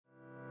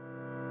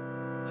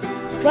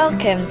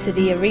Welcome to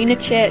the Arena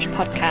Church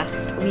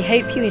podcast. We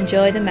hope you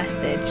enjoy the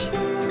message.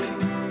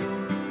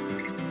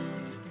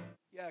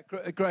 Yeah,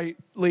 great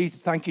lead.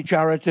 Thank you,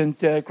 Jared, and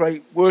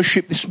great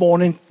worship this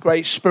morning.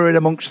 Great spirit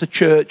amongst the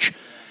church,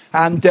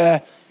 and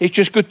it's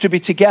just good to be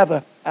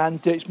together.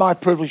 And it's my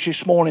privilege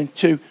this morning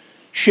to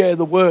share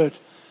the word.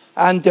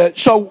 And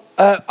so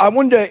I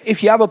wonder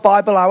if you have a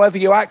Bible, however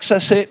you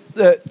access it,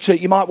 that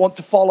you might want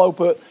to follow.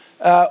 But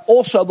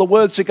also the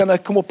words are going to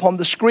come up on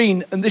the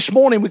screen. And this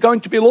morning we're going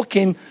to be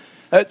looking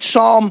at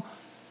Psalm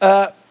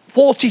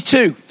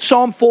 42.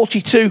 Psalm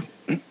 42.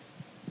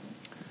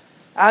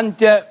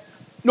 And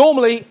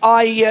normally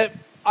I,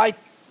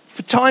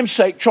 for time's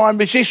sake, try and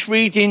resist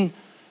reading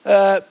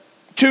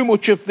too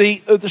much of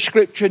the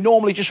scripture.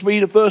 Normally just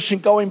read a verse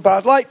and go in. But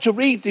I'd like to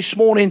read this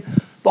morning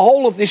the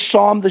whole of this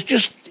psalm. There's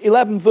just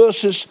 11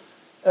 verses.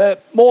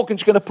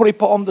 Morgan's going to put it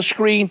on the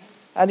screen,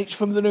 and it's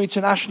from the New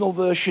International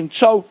Version.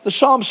 So the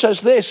psalm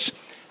says this: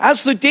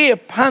 "As the deer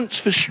pants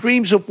for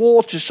streams of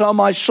water, so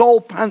my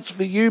soul pants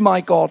for you, my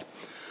God.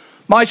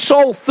 My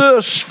soul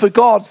thirsts for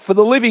God, for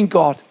the living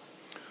God.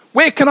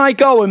 Where can I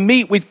go and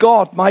meet with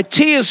God? My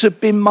tears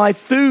have been my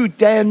food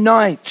day and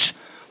night.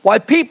 Why,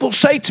 people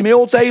say to me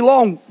all day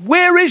long,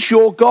 where is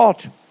your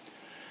God?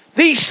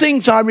 These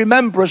things I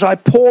remember as I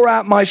pour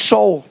out my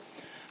soul.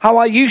 How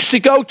I used to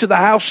go to the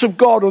house of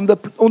God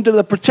under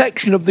the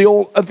protection of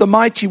the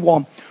Mighty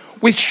One,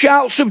 with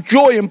shouts of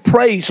joy and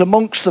praise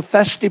amongst the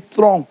festive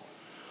throng.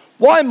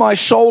 Why, my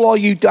soul, are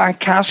you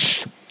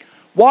downcast?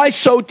 Why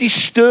so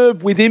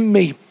disturbed within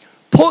me?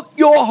 Put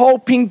your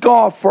hope in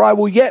God, for I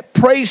will yet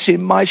praise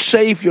him, my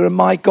Saviour and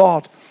my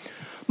God.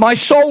 My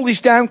soul is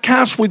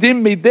downcast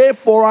within me,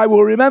 therefore I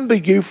will remember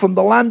you from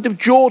the land of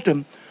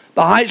Jordan,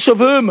 the heights of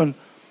Hermon,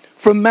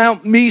 from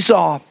Mount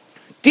Mizar.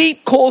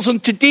 Deep calls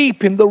unto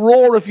deep in the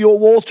roar of your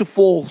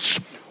waterfalls.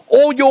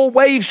 All your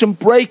waves and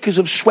breakers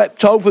have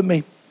swept over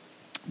me.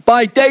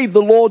 By day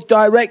the Lord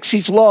directs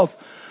his love.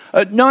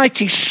 At night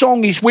his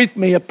song is with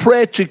me, a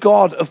prayer to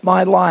God of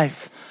my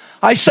life.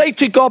 I say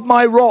to God,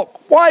 my rock,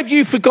 why have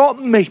you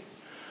forgotten me?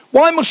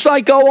 Why must I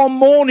go on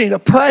mourning,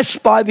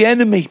 oppressed by the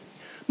enemy?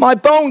 My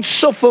bones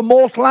suffer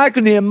mortal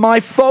agony, and my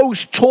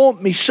foes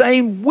taunt me,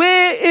 saying,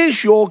 where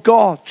is your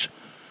God?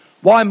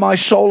 Why, my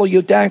soul, are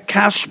you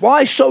downcast?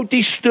 Why so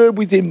disturbed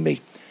within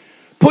me?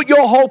 Put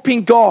your hope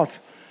in God,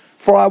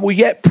 for I will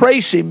yet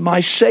praise him,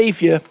 my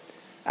Saviour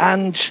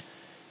and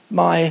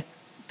my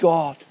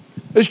God."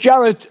 As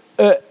Jared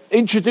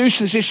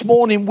introduced us this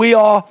morning, we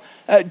are,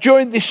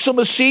 during this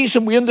summer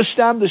season, we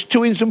understand there's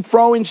to-ins and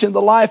fro-ins in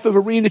the life of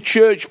Arena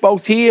Church,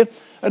 both here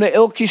and at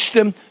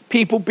Ilkeston,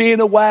 people being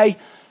away,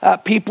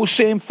 people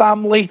seeing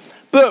family.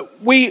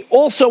 But we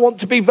also want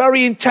to be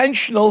very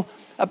intentional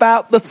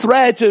about the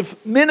thread of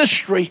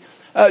ministry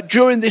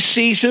during this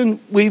season.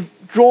 We've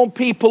drawn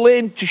people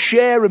in to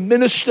share and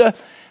minister,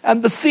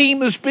 and the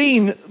theme has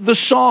been the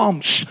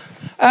Psalms.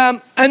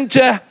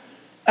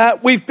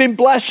 We've been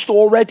blessed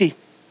already.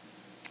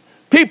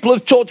 People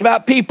have talked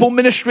about people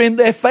ministering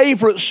their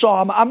favourite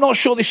psalm. I'm not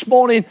sure this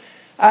morning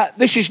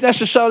this is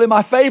necessarily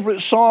my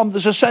favourite psalm.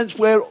 There's a sense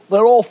where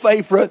they're all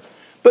favourite.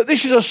 But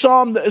this is a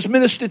psalm that has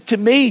ministered to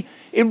me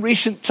in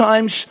recent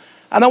times.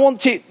 And I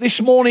want it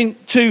this morning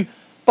to,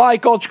 by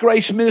God's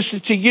grace, minister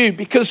to you.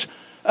 Because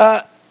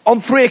on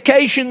 3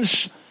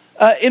 occasions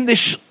in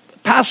this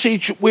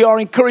passage, we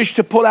are encouraged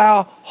to put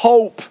our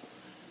hope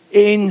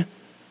in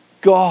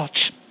God.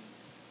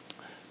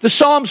 The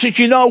Psalms, as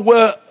you know,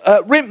 were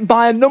written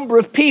by a number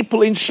of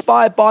people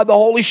inspired by the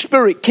Holy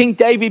Spirit, King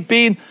David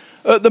being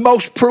the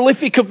most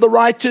prolific of the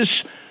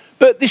writers.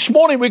 But this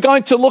morning we're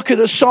going to look at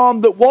a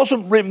psalm that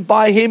wasn't written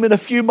by him in a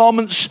few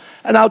moments,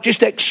 and I'll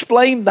just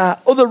explain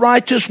that. Other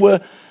writers were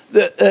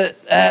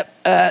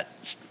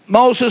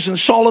Moses and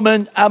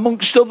Solomon,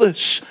 amongst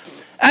others.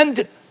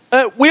 And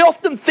we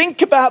often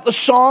think about the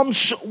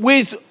Psalms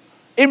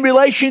in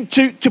relation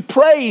to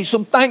praise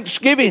and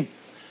thanksgiving.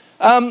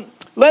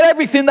 Let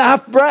everything that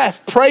hath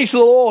breath praise the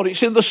Lord.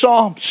 It's in the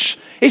Psalms.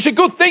 It's a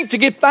good thing to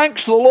give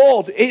thanks to the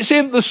Lord. It's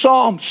in the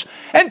Psalms.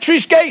 Enter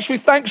his gates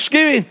with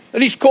thanksgiving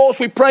and his courts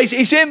with praise.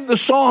 It's in the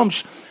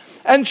Psalms.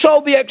 And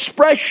so the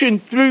expression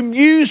through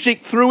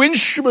music, through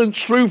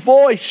instruments, through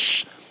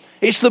voice,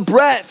 it's the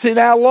breath in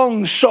our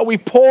lungs. So we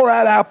pour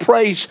out our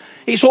praise.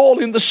 It's all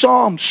in the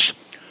Psalms.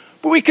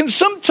 But we can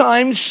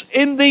sometimes,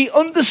 in the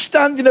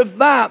understanding of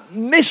that,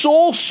 miss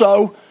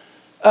also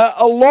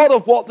a lot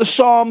of what the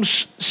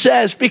Psalms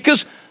says,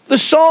 because the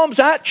Psalms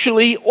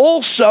actually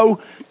also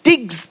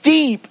digs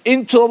deep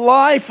into the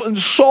life and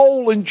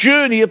soul and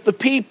journey of the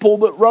people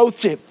that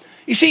wrote it.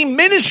 You see,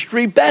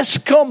 ministry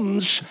best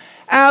comes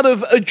out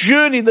of a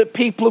journey that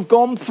people have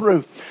gone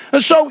through.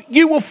 And so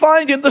you will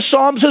find in the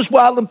Psalms as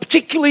well, and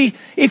particularly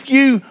if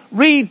you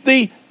read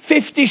the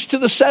 50s to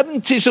the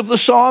 70s of the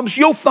Psalms,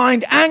 you'll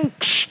find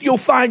angst, you'll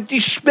find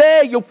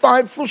despair, you'll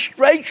find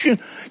frustration,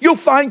 you'll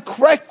find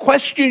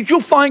questions, you'll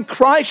find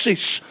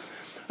crisis.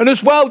 And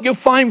as well, you'll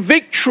find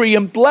victory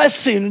and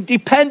blessing and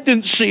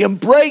dependency and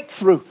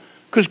breakthrough,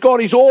 because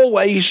God is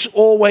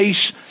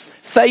always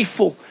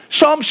faithful.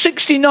 Psalm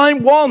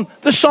 69:1,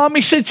 the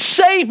psalmist said,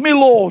 "Save me,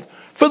 Lord,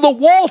 for the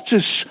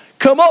waters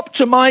come up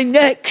to my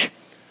neck."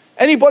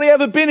 Anybody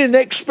ever been in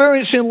an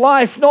experience in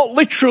life, not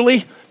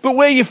literally, but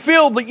where you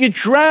feel that you're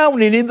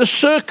drowning in the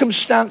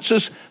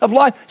circumstances of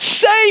life?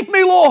 Save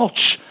me, Lord,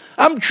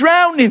 I'm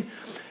drowning.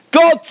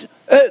 God,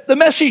 the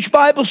Message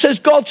Bible says,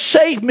 God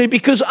save me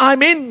because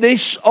I'm in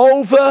this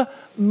over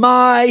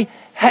my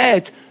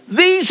head.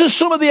 These are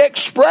some of the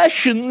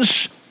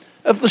expressions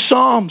of the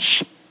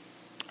Psalms.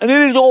 And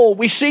in it all,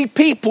 we see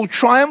people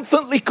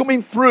triumphantly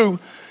coming through,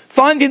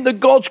 finding that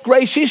God's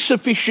grace is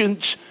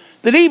sufficient,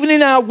 that even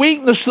in our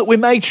weakness that we're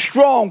made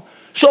strong,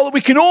 so that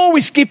we can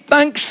always give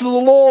thanks to the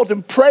Lord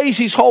and praise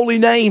his holy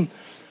name,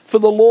 for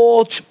the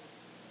Lord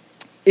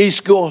is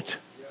good.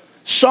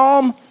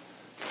 Psalm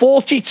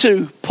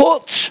 42,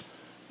 put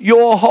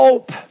your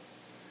hope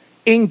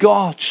in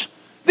God.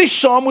 This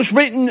psalm was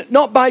written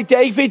not by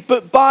David,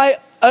 but by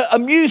a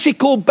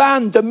musical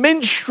band, a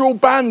minstrel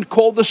band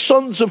called the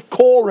Sons of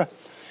Korah.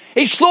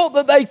 It's thought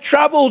that they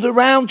travelled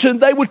around and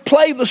they would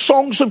play the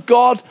songs of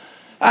God,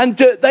 and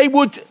they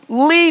would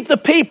lead the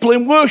people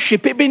in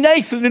worship. It'd be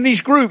Nathan and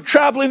his group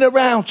travelling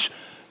around,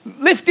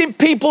 lifting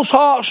people's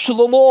hearts to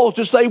the Lord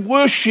as they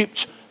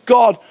worshipped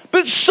God.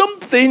 But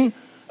something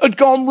had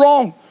gone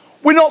wrong.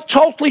 We're not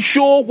totally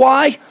sure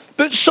why,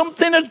 but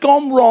something had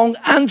gone wrong.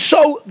 And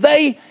so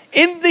they,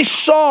 in this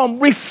psalm,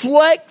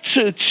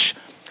 reflected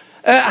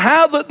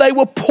how that they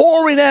were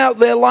pouring out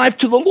their life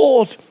to the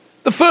Lord.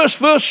 The first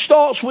verse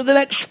starts with an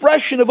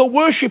expression of a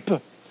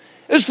worshipper.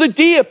 As the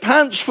deer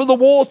pants for the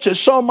water,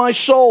 so my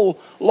soul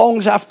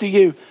longs after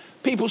you.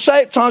 People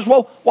say at times,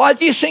 well, why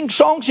do you sing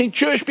songs in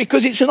church?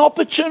 Because it's an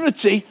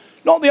opportunity,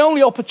 not the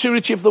only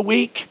opportunity of the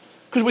week,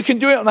 because we can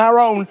do it on our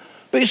own,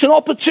 but it's an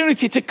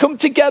opportunity to come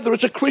together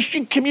as a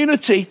Christian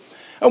community.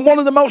 And one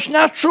of the most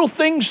natural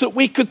things that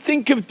we could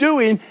think of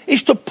doing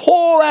is to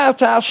pour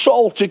out our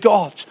soul to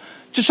God.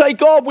 To say,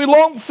 God, we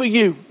long for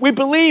you. We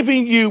believe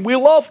in you. We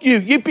love you.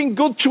 You've been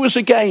good to us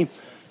again.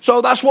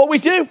 So that's what we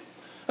do.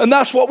 And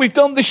that's what we've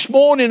done this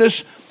morning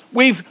as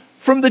we've,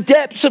 from the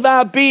depths of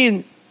our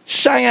being,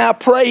 sang our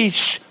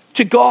praise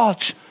to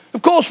God.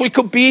 Of course, we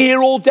could be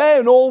here all day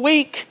and all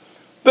week,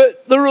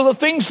 but there are other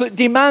things that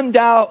demand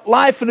our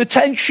life and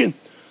attention.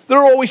 There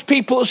are always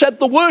people that said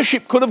the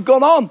worship could have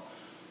gone on.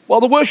 Well,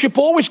 the worship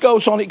always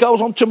goes on. It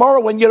goes on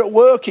tomorrow when you're at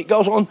work. It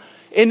goes on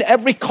in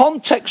every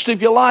context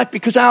of your life,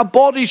 because our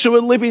bodies are a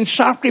living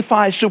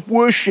sacrifice of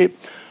worship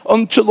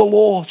unto the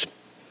Lord.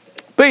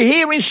 But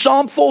here in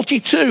Psalm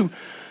 42,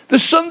 the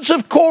sons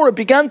of Korah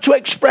began to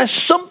express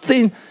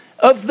something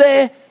of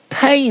their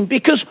pain,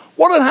 because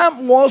what had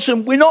happened was,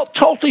 and we're not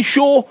totally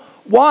sure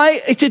why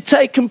it had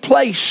taken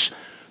place,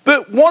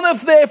 but one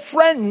of their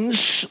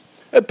friends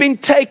had been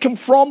taken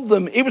from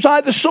them. It was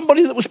either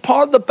somebody that was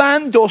part of the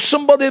band or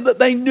somebody that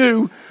they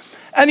knew.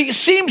 And it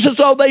seems as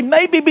though they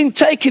maybe been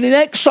taken in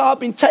exile,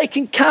 been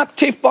taken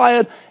captive by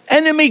an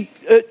enemy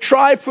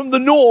tribe from the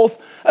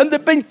north, and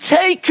they've been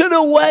taken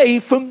away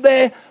from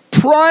their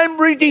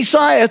primary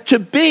desire to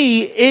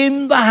be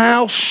in the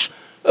house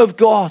of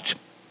God.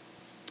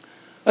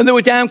 And they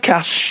were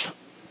downcast.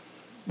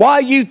 Why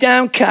are you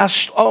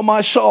downcast, oh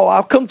my soul?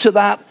 I'll come to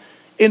that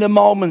in a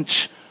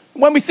moment.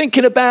 When we're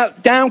thinking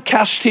about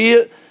downcast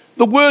here,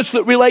 the words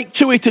that relate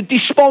to it are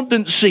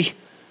despondency,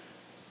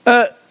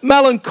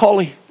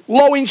 melancholy,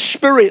 low in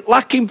spirit,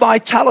 lacking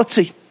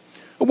vitality.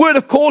 A word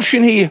of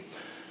caution here.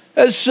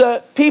 As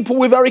people,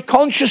 we're very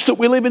conscious that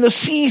we live in a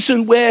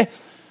season where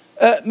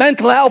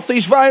mental health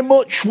is very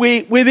much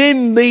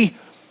within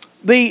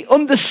the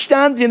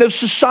understanding of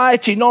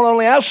society, not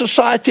only our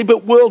society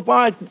but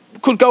worldwide.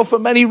 Could go for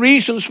many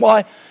reasons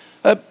why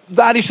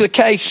that is the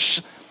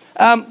case.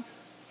 And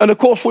of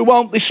course we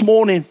won't this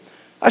morning.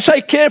 I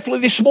say carefully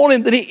this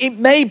morning that it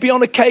may be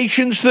on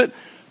occasions that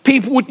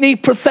people would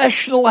need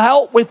professional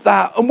help with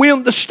that, and we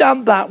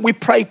understand that. We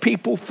pray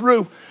people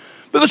through.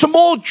 But there's a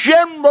more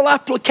general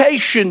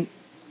application.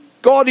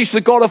 God is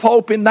the God of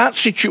hope in that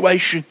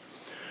situation.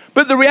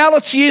 But the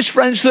reality is,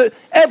 friends, that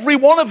every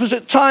one of us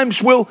at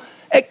times will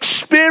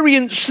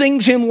experience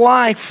things in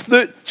life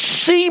that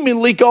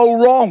seemingly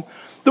go wrong,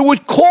 that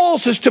would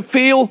cause us to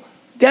feel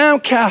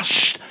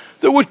downcast,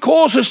 that would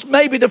cause us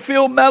maybe to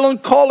feel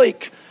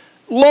melancholic,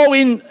 low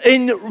in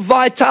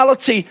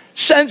vitality,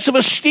 sense of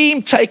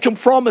esteem taken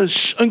from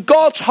us. And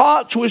God's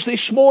heart to us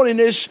this morning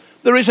is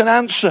there is an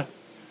answer.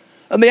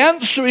 And the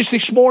answer is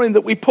this morning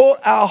that we put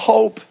our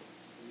hope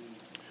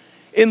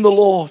in the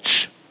Lord.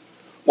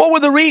 What were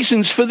the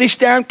reasons for this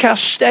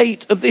downcast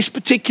state of this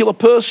particular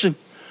person?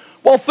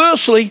 Well,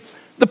 firstly,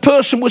 the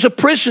person was a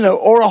prisoner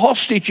or a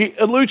hostage. It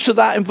alludes to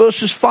that in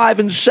verses 5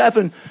 and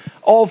 7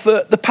 of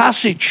the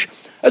passage.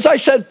 As I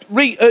said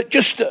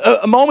just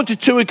a moment or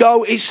two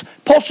ago, it's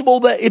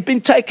possible that he'd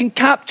been taken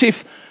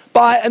captive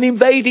by an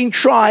invading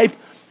tribe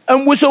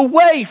and was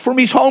away from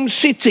his home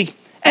city,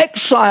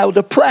 exiled,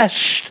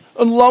 oppressed,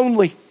 and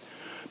lonely.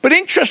 But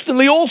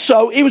interestingly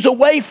also, he was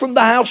away from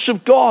the house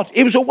of God.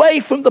 He was away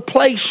from the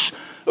place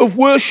of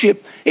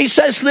worship. It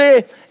says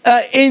there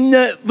in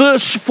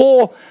verse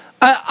 4,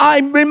 I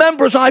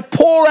remember as I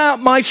pour out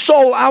my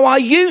soul, how I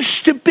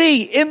used to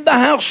be in the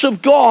house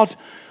of God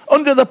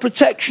under the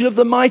protection of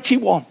the Mighty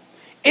One.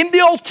 In the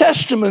Old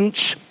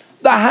Testament,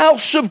 the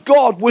house of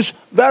God was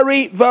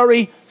very,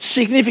 very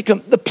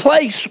significant. The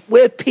place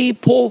where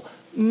people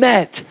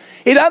met.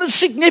 It had a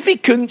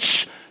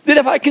significance that,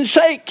 if I can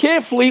say it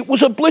carefully,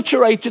 was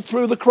obliterated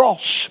through the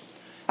cross.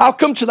 I'll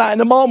come to that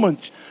in a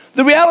moment.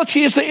 The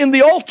reality is that in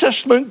the Old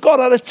Testament, God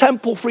had a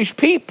temple for his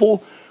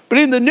people, but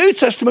in the New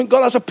Testament,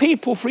 God has a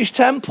people for his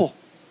temple.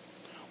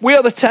 We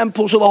are the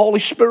temples of the Holy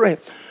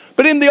Spirit.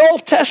 But in the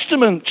Old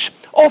Testament,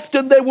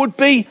 often there would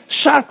be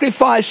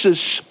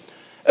sacrifices,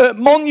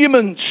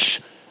 monuments,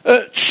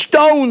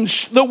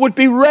 stones that would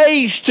be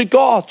raised to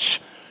God.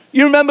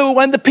 You remember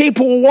when the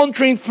people were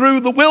wandering through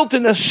the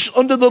wilderness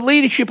under the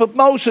leadership of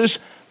Moses,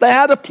 they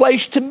had a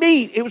place to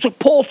meet. It was a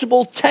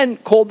portable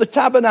tent called the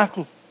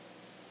tabernacle.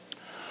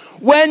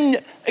 When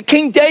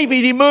King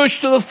David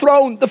emerged to the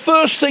throne, the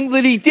first thing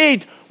that he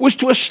did was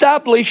to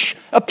establish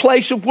a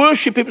place of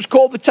worship. It was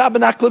called the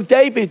Tabernacle of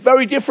David,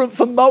 very different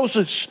from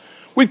Moses,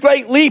 with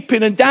great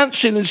leaping and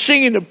dancing and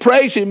singing and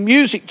praising and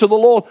music to the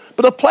Lord,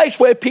 but a place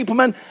where people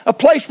met, a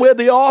place where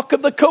the Ark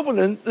of the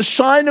Covenant, the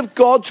sign of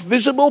God's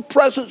visible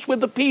presence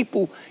with the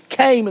people,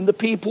 came and the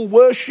people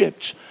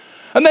worshipped.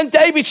 And then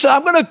David said,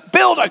 I'm going to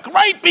build a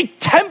great big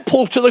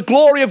temple to the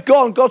glory of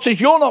God. And God says,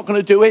 you're not going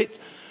to do it.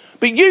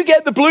 But you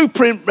get the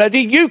blueprint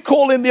ready, you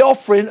call in the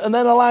offering, and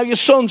then allow your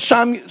son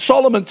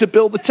Solomon to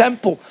build the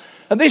temple.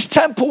 And this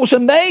temple was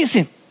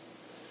amazing.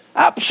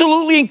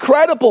 Absolutely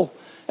incredible.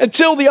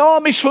 Until the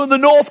armies from the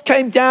north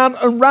came down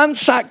and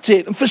ransacked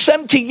it. And for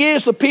 70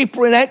 years the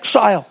people were in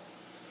exile.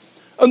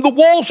 And the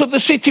walls of the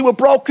city were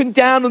broken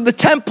down and the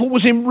temple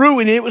was in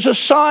ruin. It was a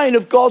sign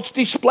of God's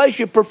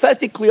displeasure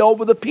prophetically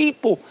over the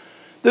people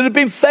that had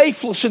been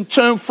faithless and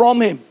turned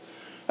from him.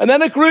 And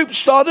then a group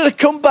started to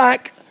come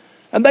back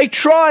and they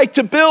tried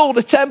to build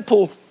a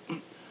temple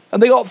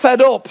and they got fed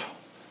up.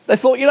 They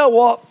thought, you know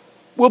what,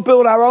 we'll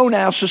build our own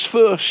houses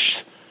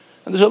first.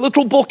 And there's a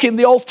little book in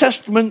the Old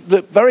Testament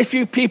that very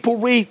few people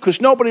read,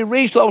 because nobody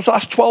reads those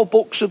last 12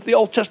 books of the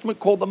Old Testament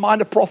called the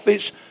Minor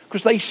Prophets,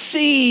 because they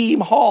seem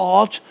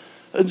hard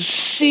and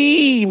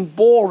seem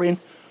boring,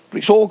 but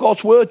it's all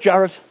God's word,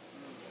 Jared.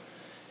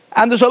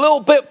 And there's a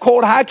little bit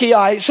called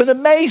Haggai. It's an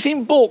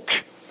amazing book.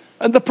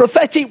 And the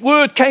prophetic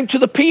word came to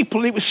the people,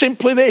 and it was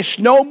simply this: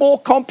 no more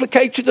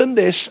complicated than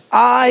this.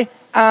 I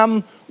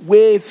am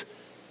with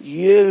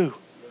you.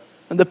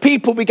 And the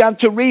people began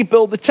to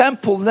rebuild the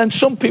temple. And then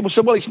some people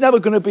said, well, it's never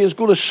going to be as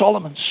good as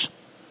Solomon's.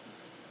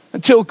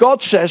 Until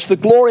God says the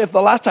glory of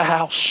the latter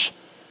house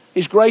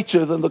is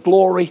greater than the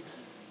glory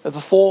of the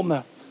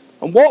former.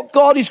 And what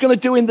God is going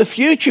to do in the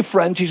future,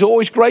 friends, is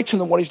always greater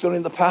than what he's done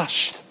in the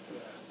past.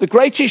 The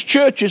greatest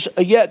churches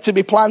are yet to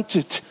be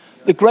planted.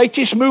 The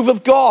greatest move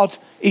of God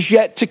is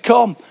yet to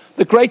come.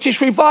 The greatest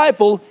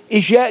revival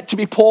is yet to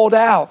be poured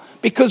out,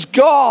 because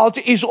God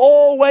is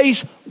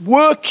always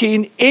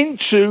working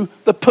into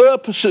the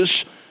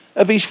purposes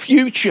of his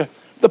future.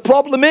 The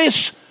problem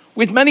is,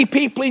 with many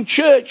people in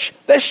church,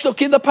 they're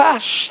stuck in the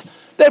past.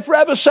 They're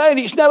forever saying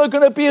it's never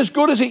going to be as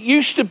good as it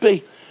used to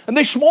be. And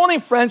this morning,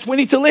 friends, we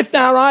need to lift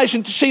our eyes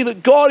and to see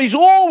that God is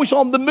always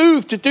on the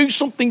move to do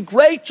something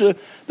greater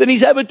than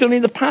he's ever done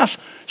in the past.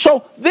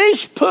 So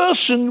this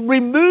person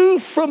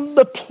removed from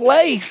the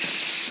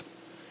place,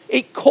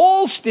 it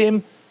caused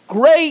him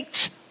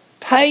great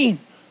pain.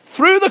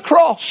 Through the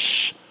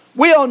cross,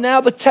 we are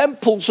now the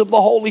temples of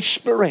the Holy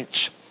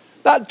Spirit.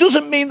 That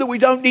doesn't mean that we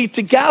don't need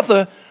to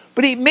gather,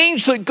 but it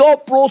means that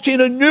God brought in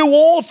a new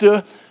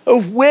order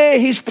of where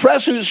his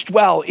presence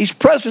dwelt. His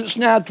presence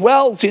now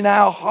dwells in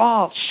our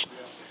hearts.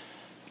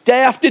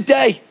 Day after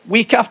day,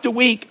 week after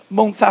week,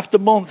 month after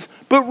month.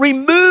 But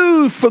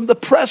removed from the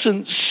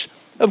presence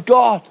of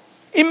God.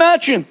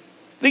 Imagine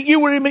that you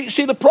were,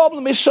 see, the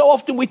problem is so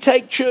often we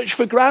take church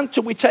for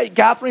granted, we take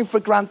gathering for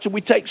granted,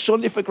 we take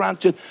Sunday for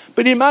granted.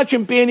 But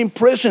imagine being in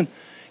prison.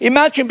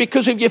 Imagine,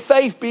 because of your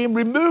faith, being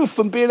removed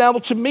from being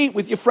able to meet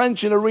with your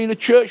friends in Arena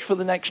Church for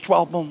the next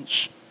 12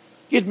 months.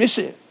 You'd miss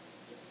it.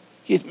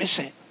 You'd miss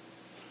it.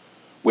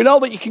 We know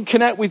that you can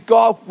connect with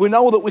God. We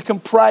know that we can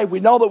pray. We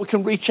know that we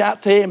can reach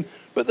out to him.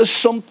 But there's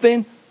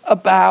something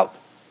about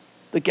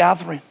the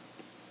gathering.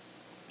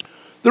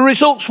 The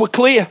results were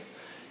clear.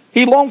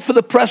 He longed for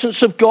the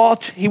presence of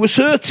God. He was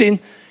hurting.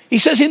 He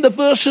says in the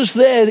verses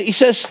there, he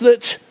says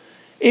that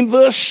in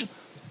verse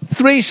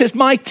 3, he says,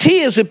 my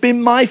tears have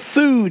been my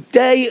food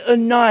day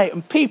and night.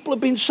 And people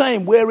have been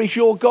saying, where is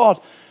your God?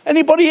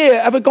 Anybody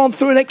here ever gone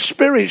through an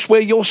experience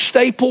where your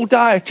staple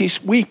diet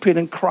is weeping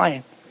and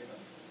crying?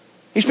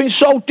 It's been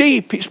so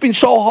deep. It's been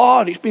so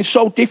hard. It's been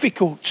so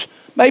difficult.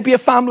 Maybe a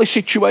family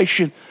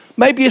situation.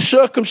 Maybe a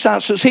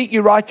circumstance that's hit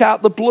you right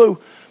out the blue.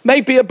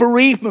 Maybe a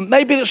bereavement.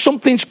 Maybe that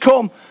something's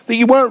come that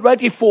you weren't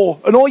ready for.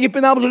 And all you've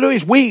been able to do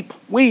is weep,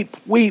 weep,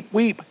 weep,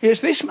 weep. Here's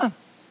this man.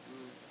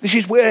 This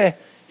is where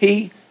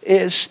he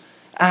is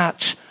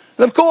at.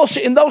 And of course,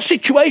 in those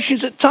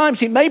situations at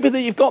times, it may be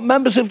that you've got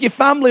members of your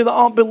family that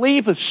aren't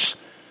believers.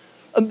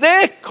 And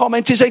their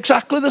comment is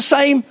exactly the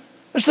same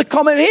That's the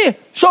comment here.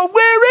 So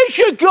where is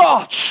your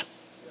God?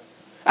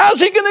 How's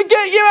he going to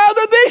get you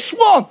out of this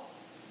one?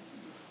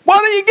 Why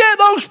don't you get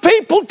those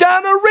people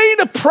down the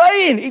arena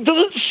praying? It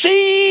doesn't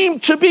seem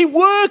to be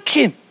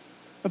working.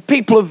 And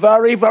people are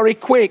very, very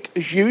quick,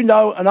 as you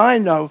know and I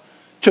know,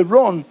 to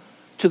run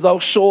to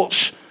those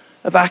sorts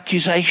of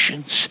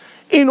accusations.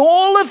 In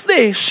all of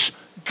this,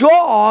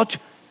 God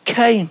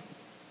came.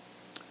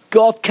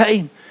 God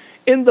came.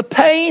 In the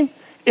pain,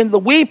 in the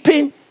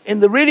weeping, in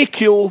the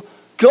ridicule,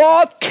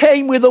 God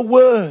came with a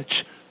word.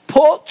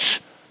 Put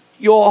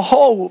your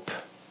hope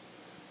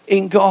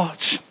in God.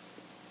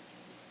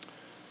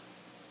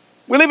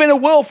 We live in a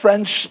world,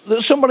 friends,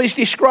 that somebody's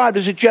described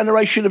as a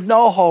generation of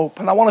no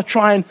hope. And I want to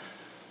try and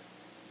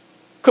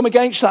come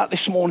against that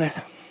this morning.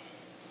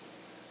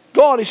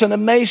 God is an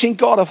amazing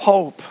God of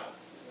hope.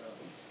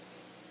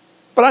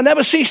 But I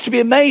never cease to be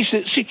amazed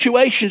at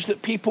situations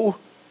that people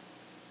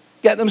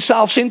get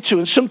themselves into.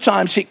 And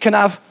sometimes it can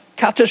have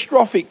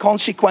catastrophic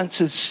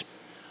consequences.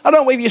 I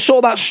don't know if you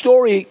saw that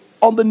story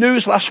on the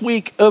news last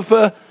weekend of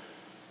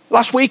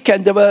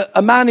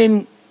a man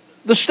in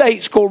the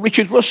States called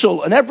Richard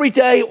Russell, an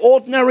everyday,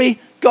 ordinary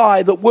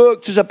guy that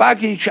worked as a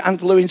baggage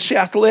handler in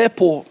Seattle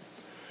Airport.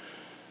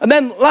 And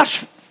then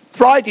last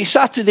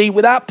Saturday,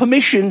 without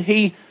permission,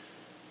 he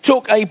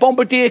took a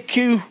Bombardier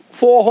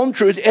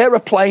Q400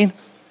 aeroplane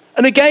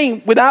and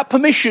again, without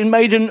permission,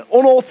 made an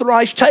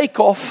unauthorized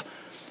takeoff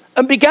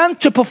and began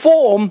to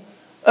perform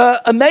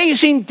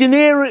amazing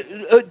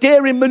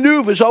daring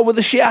maneuvers over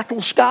the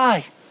Seattle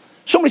sky.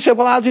 Somebody said,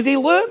 well, how did he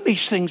learn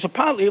these things?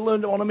 Apparently he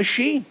learned them on a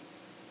machine.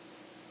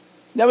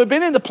 Never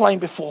been in the plane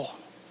before.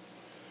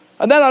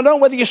 And then I don't know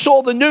whether you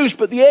saw the news,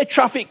 but the air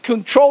traffic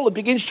controller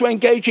begins to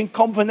engage in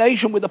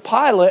conversation with the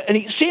pilot, and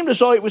it seemed as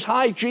though it was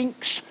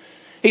hijinks.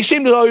 It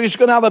seemed as though he was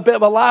going to have a bit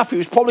of a laugh. He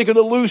was probably going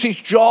to lose his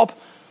job.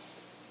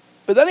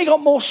 But then he got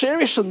more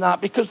serious than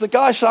that, because the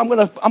guy said, I'm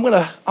going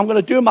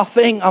to do my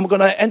thing. I'm going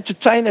to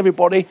entertain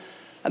everybody.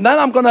 And then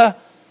I'm going to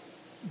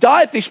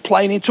dive this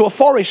plane into a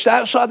forest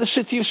outside the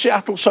city of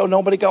Seattle so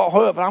nobody got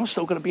hurt, but I'm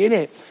still going to be in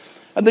it.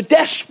 And the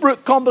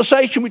desperate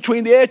conversation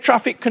between the air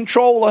traffic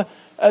controller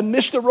and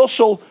Mr.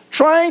 Russell,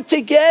 trying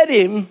to get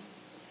him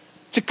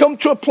to come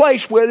to a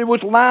place where he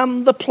would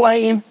land the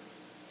plane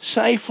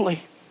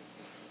safely.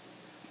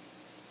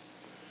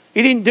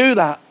 He didn't do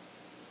that.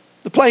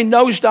 The plane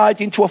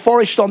nosedived into a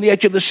forest on the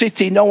edge of the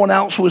city. No one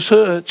else was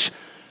hurt.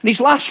 And his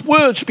last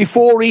words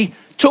before he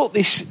took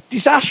this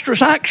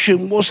disastrous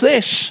action was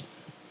this: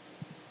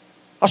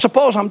 I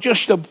suppose I'm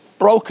just a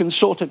broken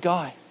sort of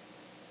guy.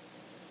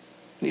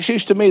 And it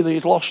seems to me that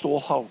he'd lost all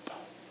hope.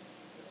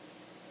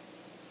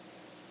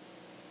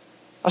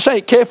 I say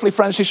it carefully,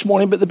 friends, this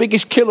morning, but the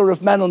biggest killer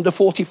of men under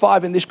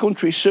 45 in this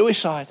country is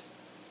suicide.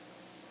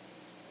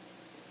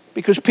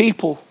 Because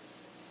people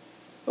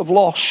have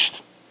lost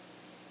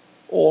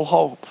all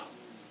hope.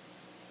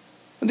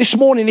 And this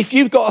morning, if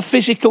you've got a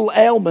physical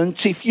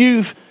ailment, if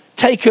you've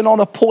taken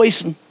on a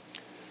poison,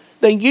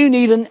 then you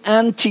need an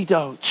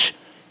antidote.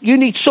 You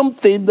need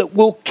something that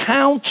will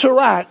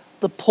counteract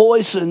the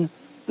poison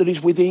that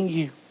is within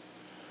you.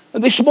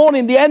 And this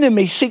morning, the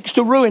enemy seeks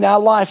to ruin our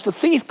lives. The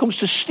thief comes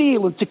to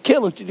steal and to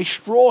kill and to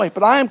destroy.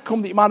 But I am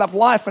come that you might have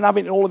life and have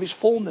it in all of its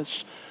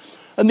fullness.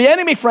 And the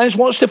enemy, friends,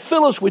 wants to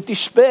fill us with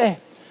despair.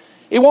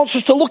 He wants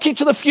us to look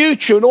into the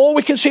future and all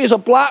we can see is a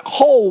black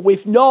hole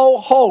with no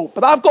hope.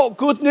 But I've got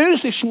good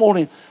news this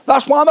morning.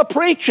 That's why I'm a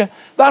preacher.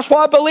 That's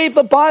why I believe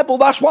the Bible.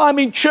 That's why I'm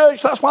in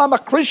church. That's why I'm a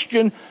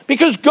Christian.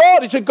 Because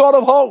God is a God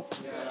of hope.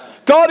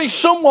 God is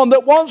someone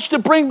that wants to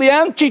bring the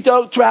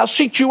antidote to our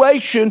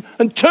situation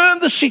and turn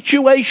the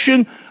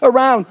situation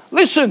around.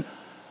 Listen,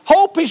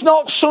 hope is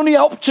not sunny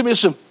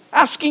optimism,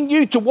 asking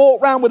you to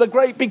walk around with a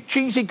great big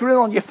cheesy grin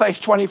on your face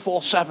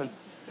 24/7.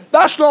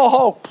 That's not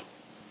hope.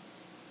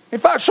 In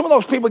fact, some of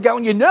those people get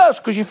on your nerves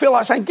because you feel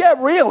like saying, get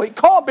real. It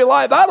can't be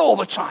like that all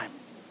the time.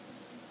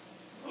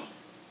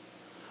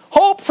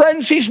 Hope,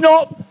 friends, is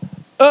not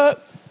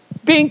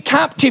being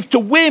captive to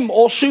whim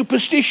or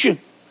superstition.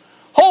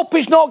 Hope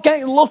is not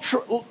getting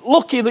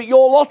lucky that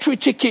your lottery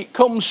ticket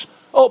comes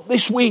up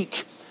this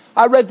week.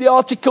 I read the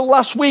article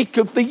last week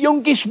of the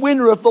youngest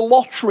winner of the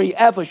lottery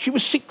ever. She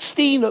was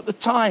 16 at the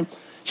time.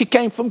 She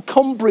came from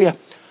Cumbria.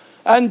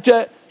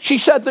 And she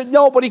said that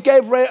nobody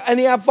gave her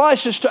any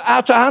advice as to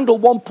how to handle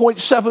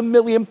 £1.7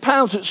 million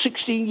at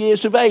 16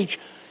 years of age,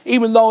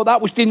 even though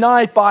that was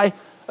denied by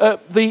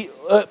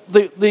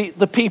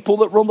the people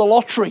that run the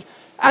lottery.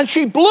 And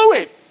she blew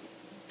it.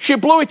 She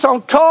blew it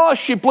on cars.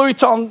 She blew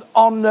it on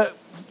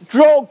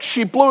drugs.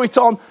 She blew it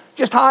on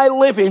just high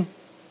living.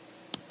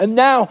 And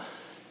now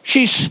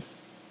she's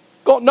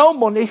got no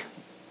money.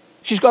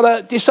 She's got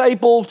a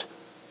disabled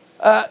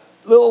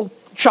little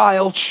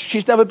child.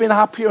 She's never been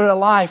happier in her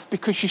life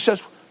because she says,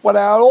 when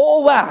I had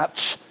all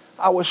that,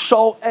 I was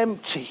so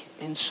empty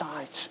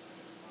inside.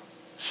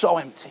 So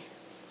empty.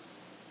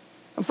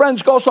 And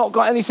friends, God's not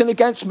got anything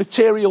against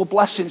material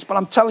blessings, but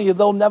I'm telling you,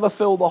 they'll never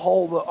fill the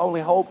hole that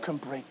only hope can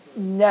bring.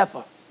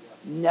 Never,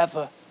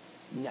 never,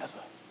 never.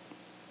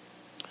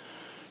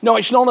 No,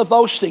 it's none of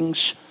those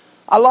things.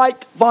 I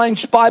like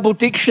Vine's Bible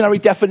Dictionary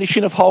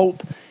definition of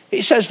hope.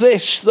 It says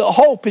this, that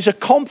hope is a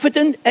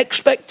confident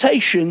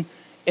expectation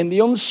in the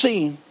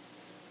unseen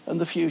and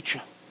the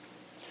future.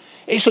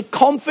 It's a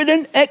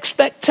confident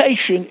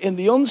expectation in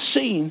the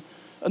unseen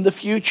and the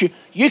future.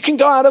 You can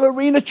go out of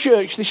Arena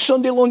Church this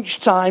Sunday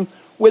lunchtime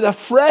with a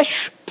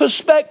fresh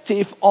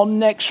perspective on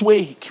next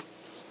week.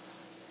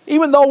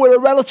 Even though we're a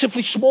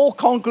relatively small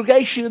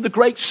congregation in the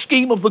great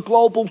scheme of the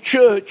global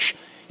church,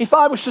 if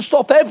I was to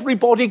stop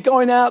everybody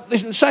going out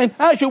and saying,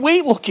 how's your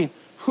week looking?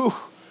 Whew.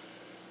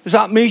 There's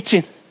that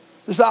meeting.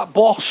 There's that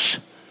boss.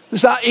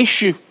 There's that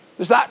issue.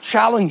 There's that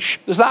challenge.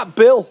 There's that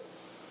bill.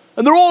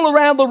 And they're all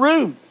around the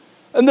room.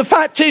 And the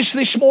fact is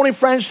this morning,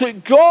 friends,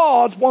 that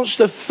God wants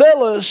to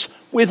fill us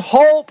with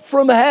hope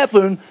from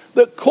heaven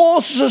that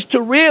causes us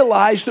to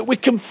realize that we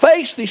can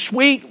face this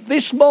week,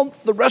 this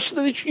month, the rest of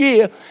this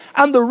year,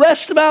 and the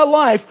rest of our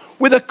life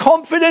with a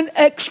confident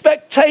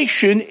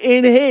expectation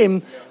in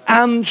Him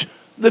and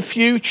the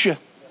future.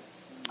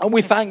 And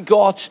we thank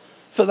God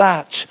for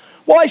that.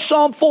 Why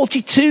Psalm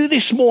 42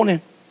 this morning?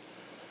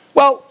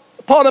 Well,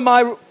 part of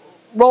my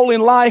role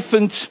in life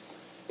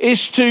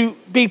is to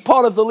be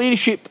part of the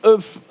leadership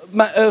of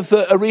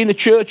Arena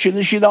Church, and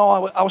as you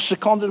know, I was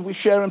seconded with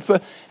Sharon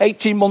for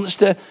 18 months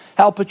to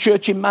help a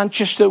church in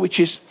Manchester, which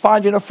is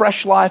finding a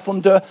fresh life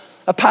under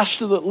a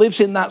pastor that lives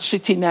in that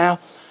city now,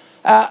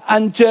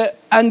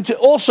 and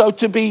also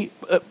to be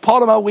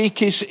part of my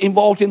week is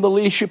involved in the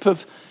leadership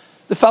of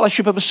the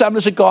Fellowship of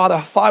Assemblies of God, a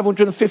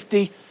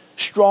 550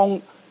 strong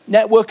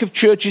network of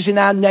churches in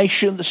our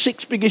nation, the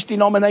sixth biggest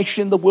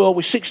denomination in the world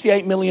with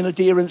 68 million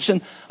adherents,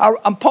 and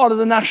I'm part of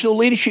the national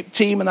leadership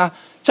team, and I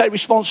take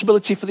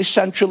responsibility for this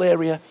central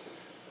area.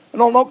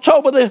 And on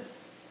October the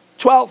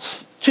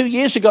 12th, 2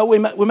 years ago,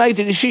 we made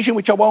a decision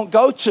which I won't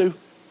go to,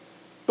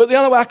 but the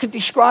only way I can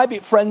describe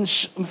it,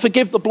 friends, and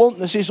forgive the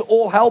bluntness, is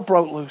all hell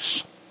broke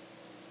loose.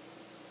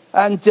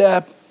 And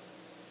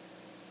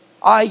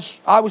I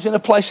was in a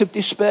place of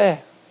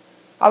despair.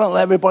 I don't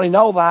let everybody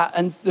know that.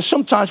 And there's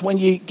sometimes when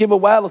you give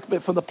away a little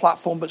bit from the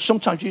platform, but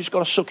sometimes you just got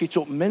to suck it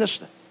up and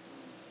minister.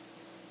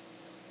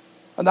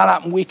 And that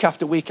happened week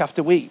after week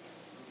after week.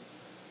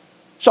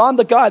 So I'm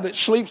the guy that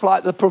sleeps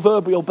like the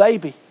proverbial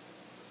baby.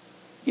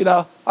 You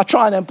know, I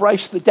try and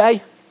embrace the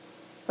day,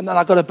 and then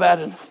I go to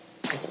bed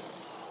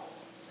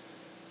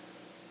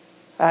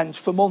and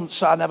for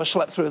months I never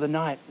slept through the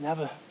night,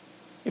 never.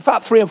 In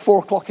fact, 3 and 4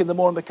 o'clock in the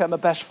morning became my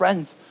best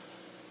friend.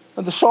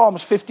 And the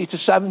Psalms 50 to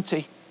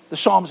 70, the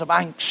Psalms of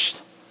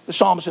angst, the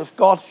Psalms of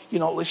God, you're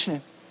not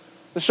listening.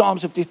 The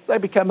Psalms of, they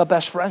became my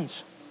best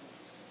friends.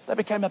 They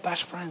became my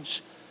best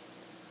friends.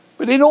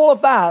 But in all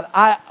of that,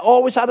 I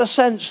always had a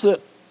sense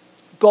that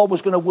God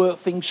was going to work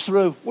things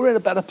through. We're in a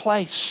better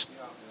place.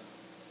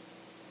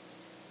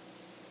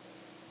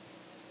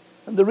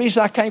 And the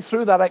reason I came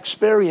through that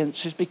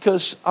experience is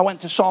because I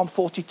went to Psalm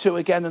 42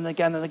 again and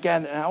again and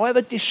again. And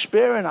however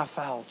despairing I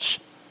felt,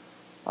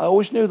 I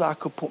always knew that I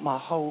could put my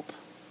hope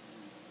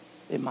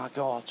in my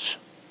God.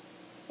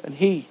 And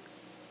He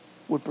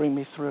would bring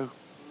me through.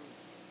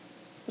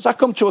 As I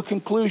come to a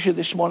conclusion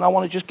this morning, I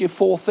want to just give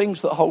 4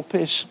 things that hope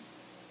is.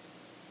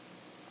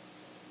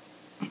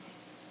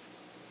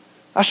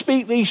 I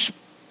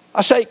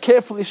say it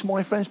carefully this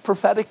morning, friends,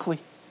 prophetically.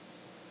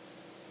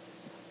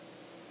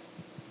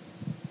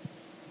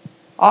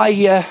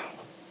 I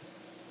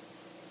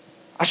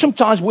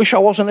sometimes wish I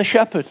wasn't a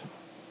shepherd.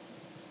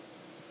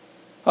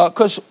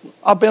 Because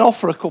I've been off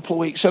for a couple of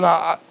weeks, and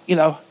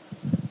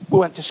we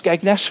went to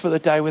Skegness for the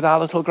day with our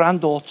little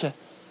granddaughter.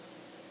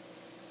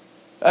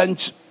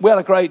 And we had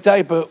a great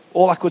day, but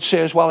all I could say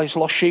as well is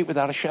lost sheep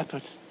without a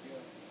shepherd.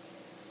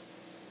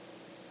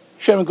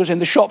 Sharon goes in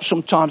the shop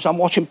sometimes. I'm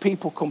watching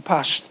people come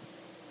past.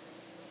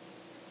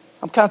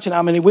 I'm counting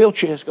how many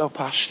wheelchairs go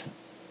past.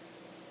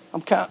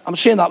 I'm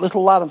seeing that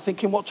little lad. I'm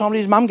thinking, what time did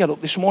his mum get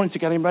up this morning to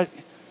get him ready?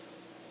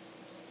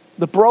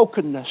 The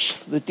brokenness,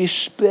 the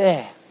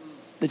despair,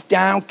 the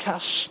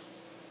downcast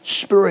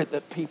spirit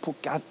that people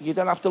gather. You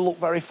don't have to look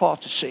very far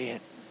to see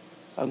it.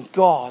 And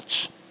God,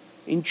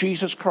 in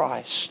Jesus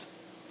Christ,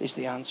 is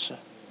the answer.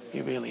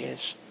 He really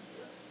is.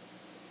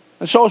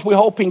 And so as we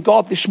hope in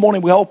God this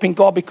morning, we hope in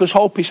God because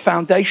hope is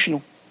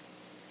foundational.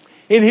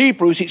 In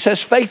Hebrews, it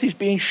says faith is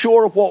being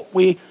sure of what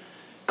we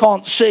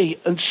can't see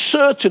and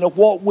certain of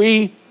what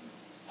we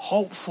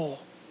hope for.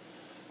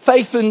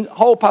 Faith and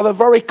hope have a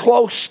very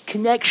close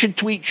connection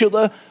to each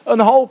other,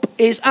 and hope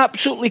is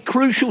absolutely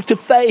crucial to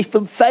faith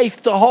and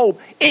faith to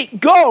hope. It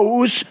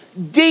goes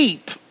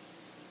deep.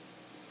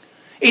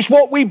 It's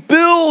what we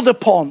build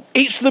upon.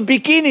 It's the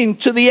beginning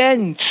to the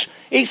end.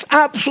 It's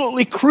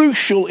absolutely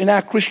crucial in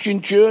our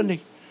Christian journey.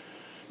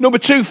 Number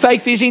 2,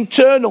 faith is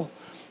internal.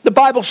 The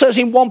Bible says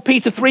in 1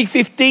 Peter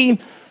 3:15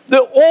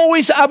 that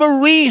always have a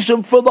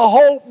reason for the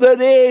hope that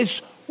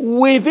is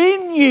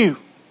within you.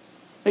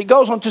 It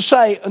goes on to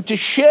say, and to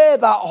share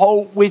that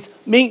hope with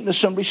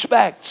meekness and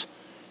respect.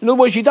 In other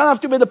words, you don't have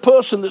to be the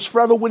person that's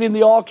forever winning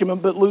the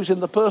argument but losing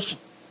the person.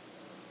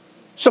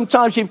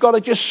 Sometimes you've got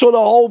to just sort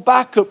of hold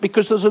back up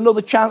because there's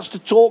another chance to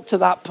talk to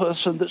that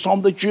person that's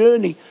on the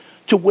journey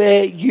to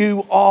where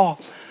you are.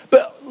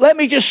 But let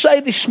me just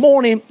say this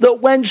morning that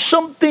when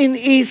something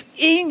is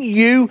in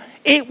you,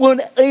 it will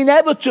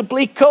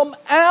inevitably come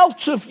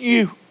out of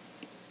you.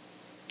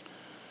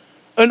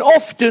 And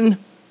often,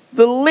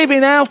 the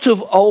living out of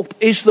hope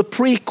is the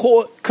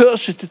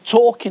precursor to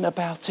talking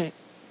about it.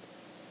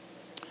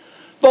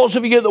 Those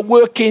of you that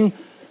work in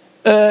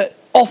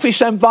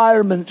office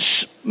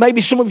environments,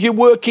 maybe some of you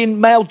work in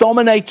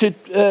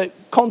male-dominated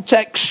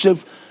contexts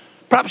of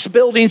perhaps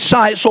building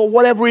sites or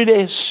whatever it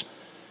is.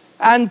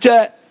 And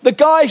the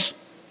guy's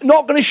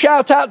not going to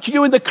shout out to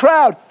you in the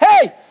crowd,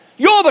 "Hey,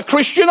 you're the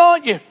Christian,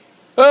 aren't you?"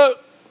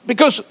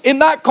 Because in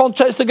that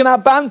context, they're going to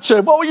have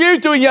banter. "What were you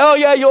doing?" "Oh,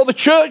 yeah, you're the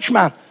church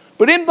man."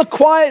 But in the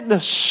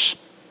quietness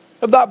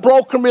of that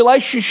broken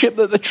relationship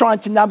that they're trying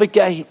to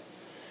navigate,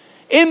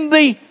 in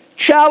the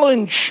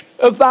challenge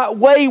of that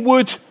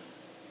wayward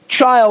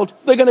child,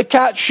 they're going to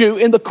catch you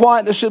in the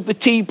quietness of the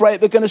tea break.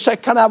 They're going to say,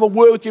 "Can I have a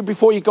word with you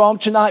before you go home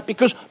tonight?"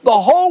 Because the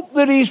hope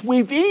that is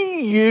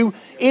within you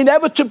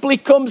inevitably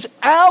comes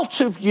out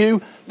of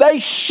you. They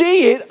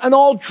see it and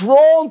are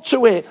drawn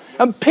to it.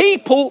 And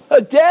people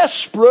are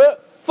desperate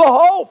for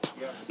hope.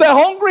 They're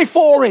hungry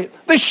for it.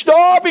 They're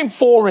starving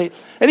for it.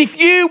 And if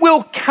you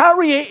will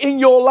carry it in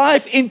your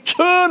life,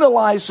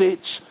 internalize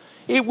it,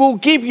 it will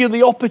give you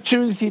the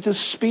opportunity to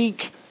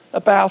speak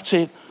about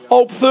it.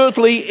 Hope,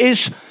 thirdly,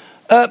 is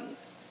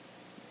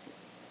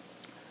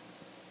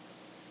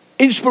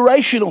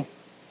inspirational.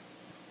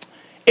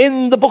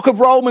 In the book of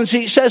Romans,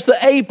 it says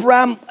that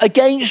Abraham,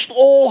 against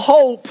all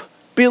hope,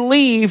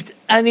 believed,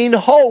 and in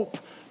hope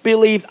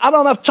believed. I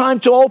don't have time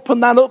to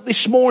open that up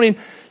this morning,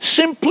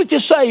 simply to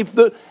say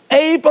that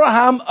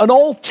Abraham, an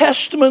Old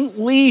Testament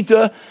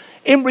leader,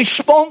 in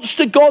response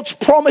to God's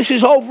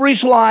promises over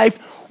his life,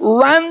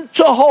 ran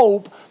to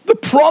hope. The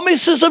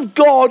promises of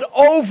God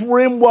over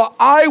him were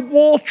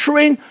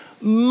eye-watering,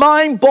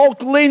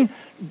 mind-boggling,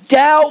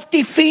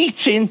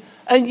 doubt-defeating,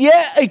 and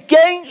yet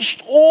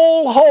against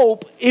all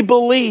hope, he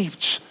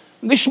believed.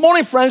 And this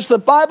morning, friends, the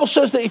Bible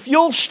says that if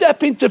you'll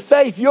step into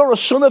faith, you're a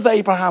son of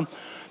Abraham.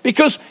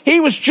 Because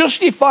he was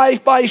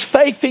justified by his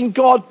faith in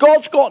God.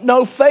 God's got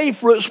no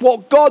favourites.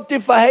 What God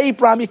did for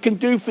Abraham, he can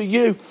do for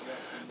you.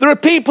 There are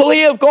people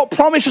here who've got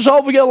promises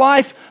over your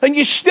life, and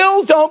you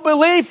still don't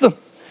believe them.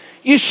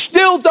 You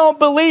still don't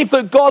believe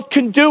that God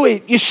can do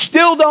it. You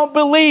still don't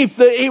believe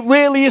that it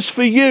really is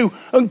for you.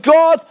 And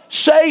God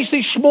says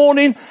this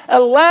morning,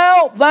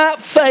 allow that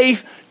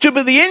faith to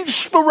be the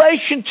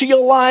inspiration to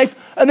your life,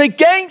 and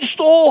against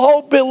all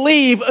hope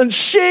believe, and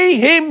see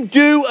him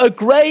do a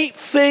great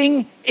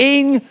thing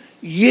in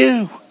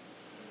you.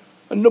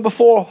 And number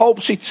 4,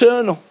 hope's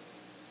eternal.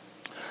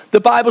 The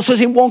Bible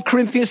says in 1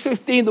 Corinthians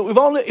 15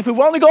 that if we've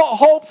only got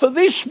hope for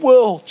this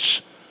world,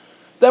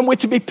 then we're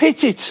to be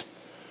pitied.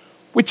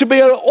 We're to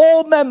be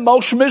all men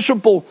most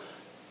miserable.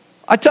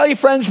 I tell you,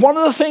 friends, one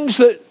of the things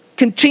that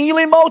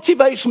continually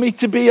motivates me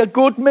to be a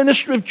good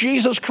minister of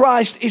Jesus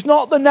Christ is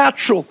not the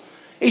natural,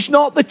 it's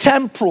not the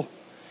temporal,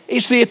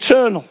 it's the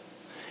eternal.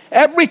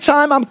 Every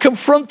time I'm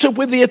confronted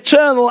with the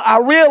eternal, I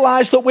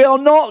realize that we are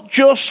not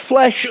just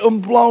flesh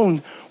and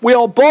bone. We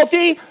are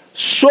body,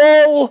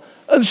 soul,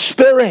 and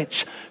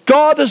spirit.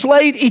 God has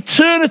laid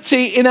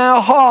eternity in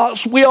our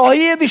hearts. We are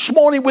here this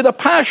morning with a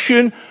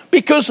passion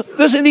because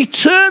there's an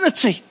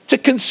eternity to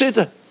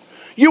consider.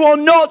 You are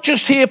not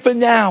just here for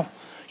now.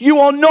 You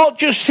are not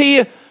just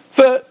here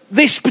for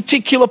this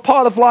particular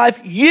part of life.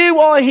 You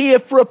are here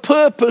for a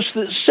purpose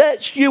that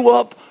sets you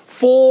up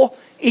for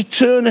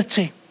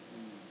eternity.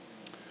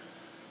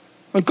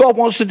 And God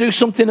wants to do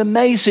something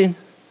amazing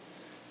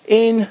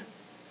in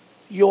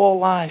your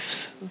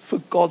life for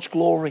God's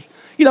glory.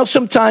 You know,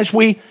 sometimes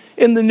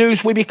in the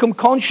news, we become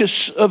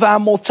conscious of our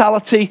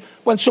mortality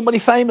when somebody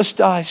famous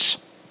dies.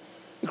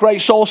 A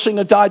great soul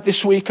singer died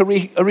this week,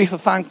 Aretha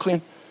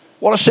Franklin.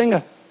 What a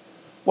singer.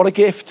 What a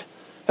gift.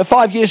 At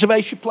 5 years of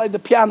age, she played the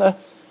piano,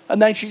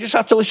 and then she just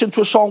had to listen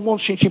to a song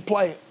once and she'd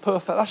play it.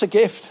 Perfect. That's a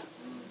gift.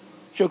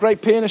 She's a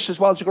great pianist as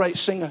well as a great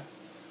singer.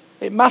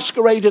 It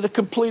masqueraded a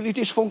completely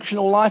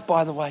dysfunctional life,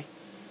 by the way.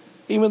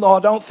 Even though I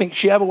don't think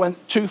she ever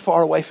went too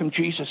far away from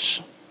Jesus.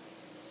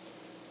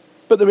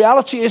 But the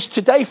reality is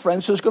today,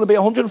 friends, there's going to be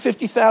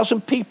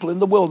 150,000 people in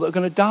the world that are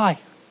going to die.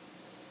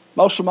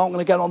 Most of them aren't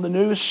going to get on the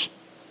news,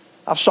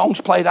 have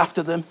songs played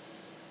after them.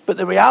 But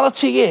the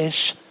reality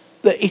is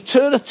that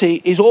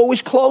eternity is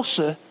always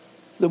closer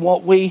than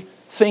what we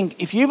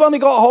think. If you've only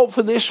got hope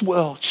for this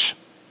world,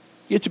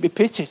 you're to be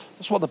pitied.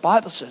 That's what the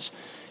Bible says.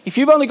 If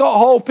you've only got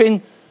hope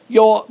in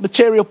your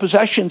material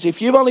possessions,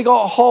 if you've only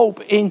got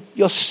hope in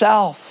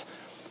yourself,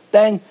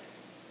 then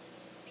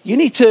you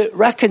need to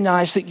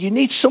recognize that you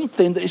need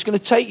something that is going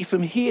to take you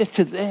from here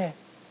to there.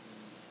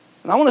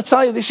 And I want to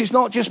tell you, this is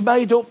not just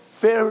made up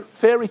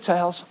fairy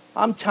tales.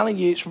 I'm telling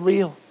you, it's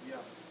real. Yeah.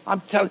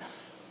 I'm telling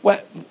you,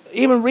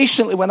 even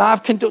recently when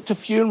I've conducted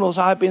funerals,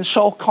 I've been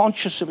so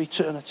conscious of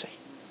eternity.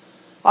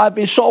 I've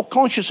been so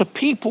conscious of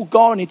people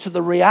going into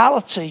the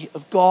reality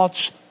of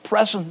God's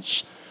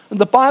presence. And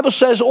the Bible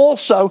says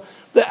also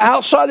that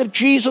outside of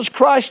Jesus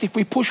Christ, if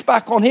we push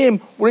back on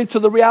him, we're into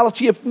the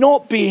reality of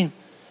not being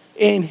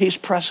in his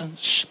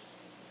presence.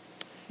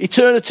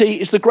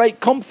 Eternity is the great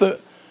comfort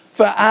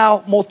for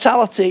our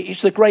mortality.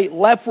 It's the great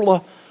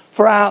leveler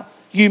for our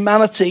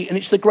humanity. And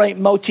it's the great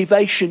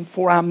motivation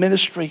for our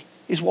ministry,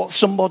 is what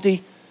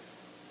somebody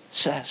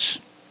says.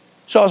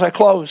 So as I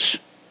close,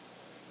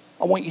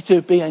 I want you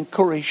to be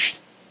encouraged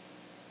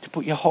to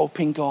put your hope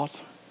in God.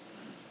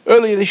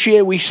 Earlier this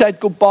year, we said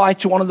goodbye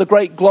to one of the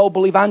great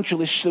global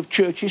evangelists of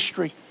church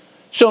history.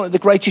 Certainly the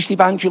greatest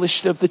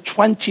evangelist of the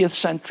 20th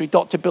century,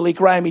 Dr. Billy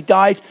Graham. He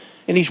died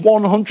in his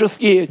 100th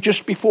year,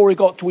 just before he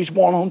got to his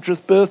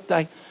 100th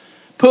birthday.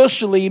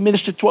 Personally, he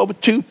ministered to over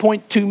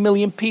 2.2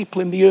 million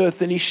people in the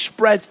earth, and his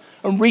spread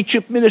and reach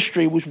of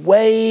ministry was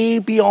way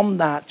beyond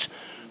that.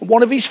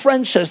 One of his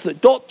friends says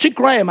that Dr.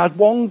 Graham had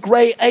one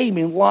great aim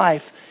in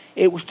life.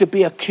 It was to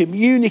be a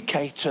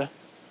communicator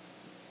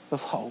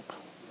of hope.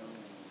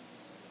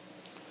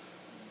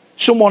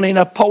 Someone in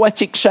a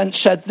poetic sense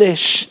said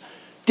this: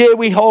 dare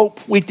we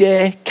hope, we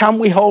dare. Can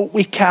we hope,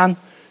 we can.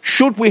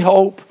 Should we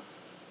hope,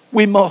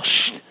 we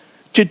must.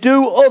 To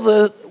do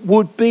other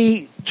would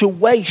be to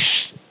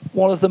waste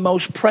one of the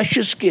most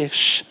precious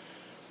gifts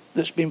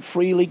that's been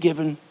freely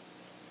given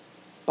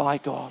by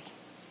God.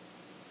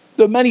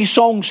 There are many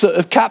songs that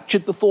have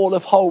captured the thought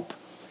of hope.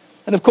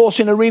 And of course,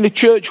 in Arena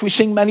Church, we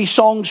sing many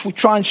songs. We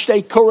try and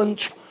stay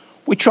current.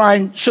 We try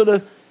and sort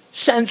of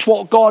sense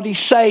what God is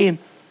saying.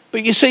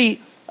 But you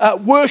see,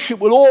 worship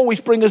will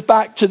always bring us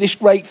back to this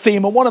great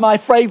theme. And one of my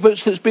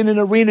favourites that's been in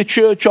Arena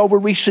Church over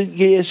recent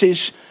years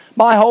is,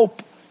 my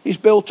hope is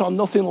built on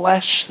nothing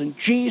less than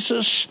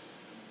Jesus,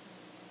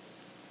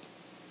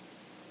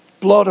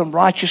 blood and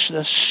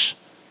righteousness.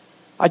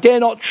 I dare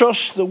not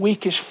trust the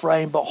weakest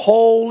frame, but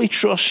wholly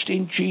trust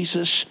in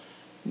Jesus'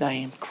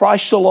 name.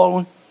 Christ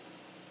alone,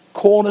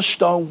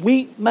 cornerstone,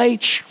 weak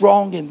made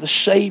strong in the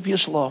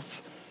Saviour's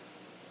love.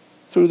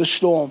 Through the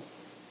storm,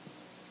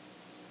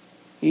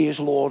 he is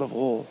Lord of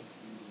all.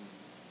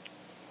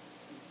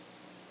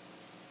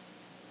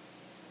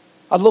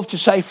 I'd love to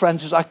say,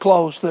 friends, as I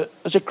close, that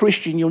as a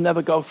Christian, you'll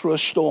never go through a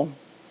storm.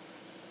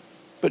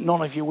 But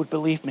none of you would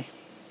believe me.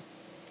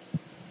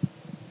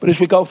 But as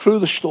we go through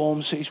the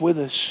storms, he's with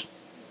us.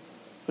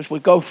 As we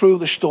go through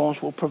the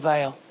storms, we'll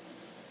prevail.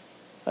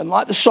 And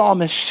like the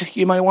psalmist,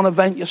 you may want to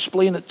vent your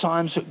spleen at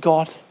times at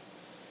God.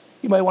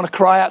 You may want to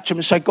cry out to him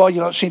and say, God,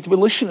 you don't seem to be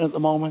listening at the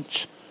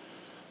moment.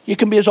 You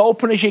can be as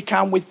open as you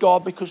can with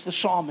God, because the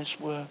psalmists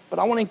were. But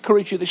I want to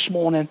encourage you this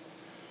morning,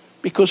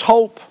 because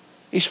hope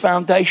is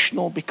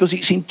foundational, because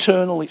it's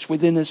internal, it's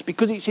within us,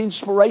 because it's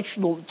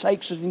inspirational, it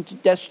takes us into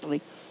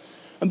destiny.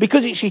 And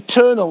because it's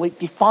eternal, it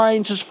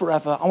defines us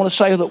forever. I want to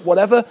say that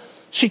whatever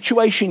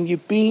situation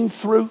you've been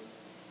through,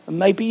 and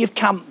maybe you've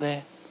camped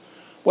there,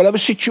 whatever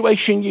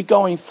situation you're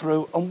going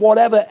through, and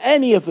whatever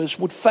any of us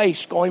would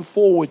face going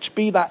forwards,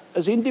 be that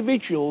as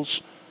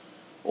individuals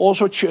or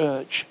as a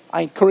church,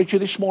 I encourage you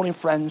this morning,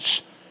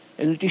 friends,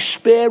 in a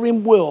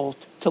despairing world,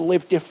 to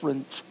live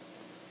different,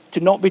 to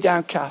not be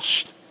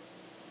downcast,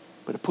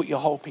 but to put your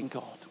hope in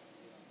God.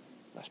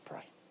 Let's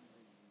pray.